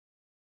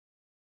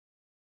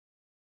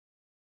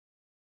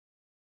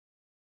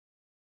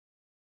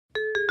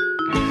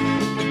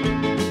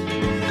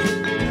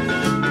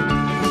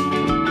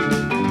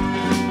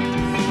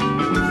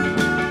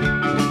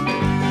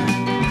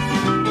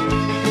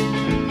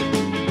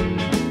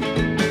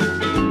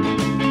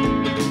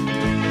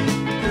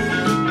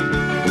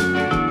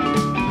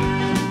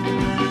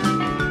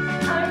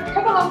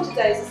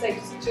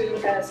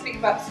speak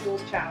about the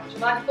Schools Challenge,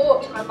 and I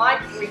thought I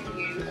might bring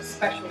you a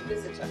special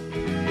visitor.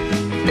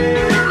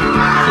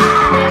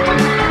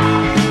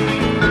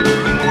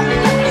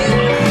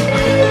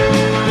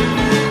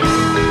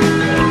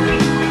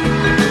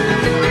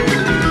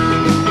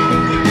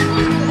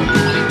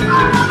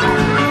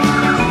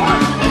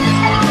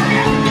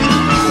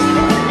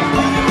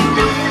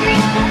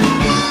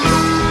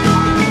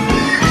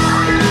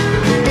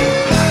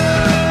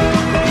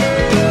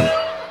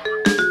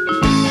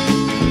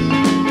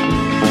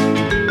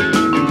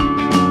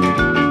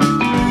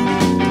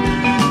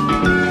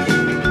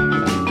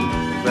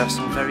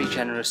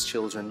 Generous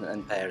children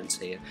and parents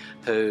here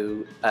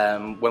who,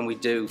 when we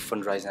do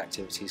fundraising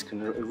activities,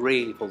 can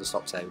really pull the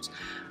stops out.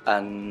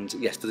 And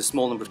yes, for the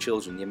small number of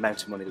children, the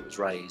amount of money that was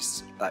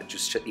raised, that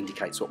just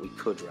indicates what we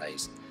could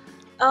raise.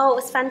 Oh, it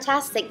was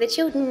fantastic. The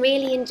children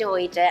really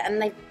enjoyed it,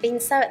 and they've been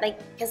so,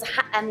 because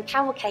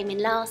Carol came in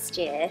last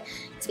year,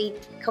 so we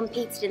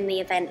competed in the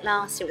event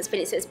last year. It was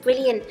brilliant. So it was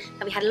brilliant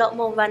that we had a lot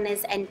more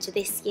runners enter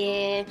this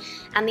year,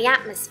 and the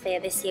atmosphere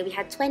this year, we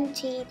had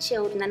 20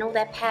 children and all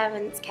their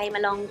parents came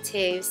along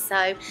too, so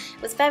it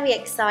was very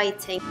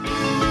exciting.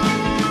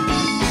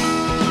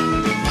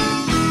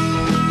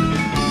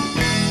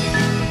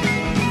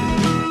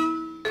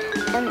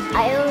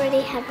 I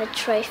already have a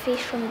trophy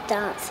from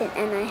dancing,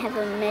 and I have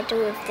a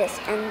medal of this,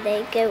 and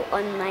they go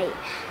on my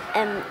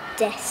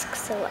desk,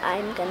 so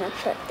I'm going to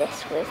put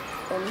this with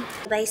them.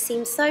 They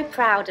seem so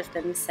proud of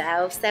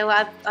themselves. So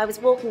I was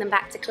walking them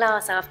back to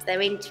class after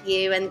their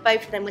interview, and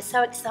both of them were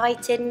so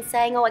excited and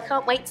saying, oh, I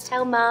can't wait to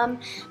tell Mum,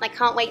 and I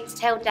can't wait to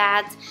tell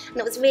Dad. And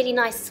it was really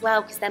nice as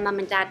well because their mum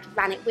and dad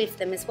ran it with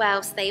them as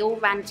well, so they all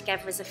ran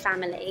together as a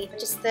family.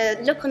 Just the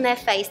look on their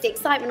face, the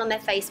excitement on their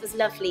face was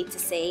lovely to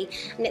see,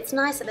 and it's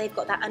nice that they've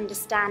got that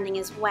understanding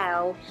as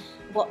well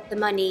what the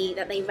money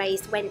that they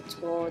raised went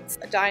towards.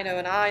 Dino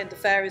and I and the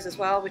fairies as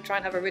well, we try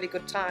and have a really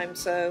good time.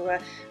 So,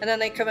 and then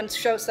they come and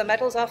show us their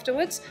medals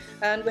afterwards,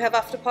 and we have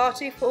after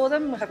party for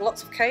them. We have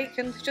lots of cake,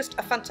 and just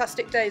a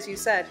fantastic day, as you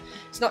said.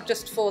 It's not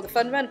just for the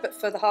fun run, but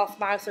for the half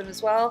marathon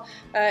as well.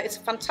 It's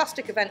a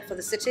fantastic event for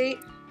the city.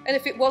 And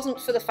if it wasn't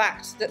for the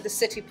fact that the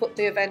city put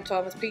the event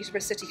on with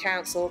Peterborough City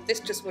Council, this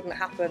just wouldn't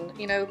happen.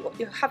 You know,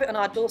 you have it on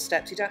our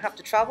doorsteps, you don't have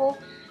to travel.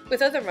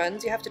 With other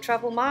runs, you have to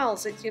travel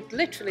miles. It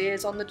literally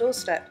is on the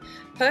doorstep.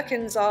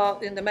 Perkins are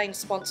the main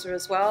sponsor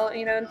as well,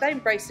 you know, and they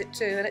embrace it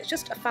too. And it's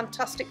just a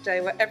fantastic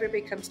day where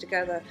everybody comes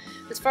together.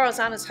 As far as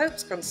Anna's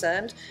Hope's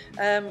concerned,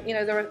 you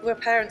know, there were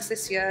parents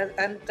this year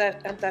and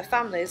their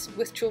families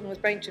with children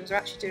with brain tumours are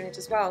actually doing it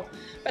as well.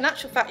 But in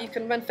actual fact, you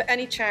can run for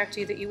any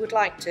charity that you would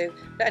like to,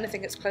 for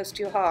anything that's close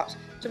to your heart,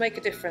 to make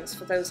a difference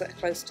for those that are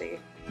close to you.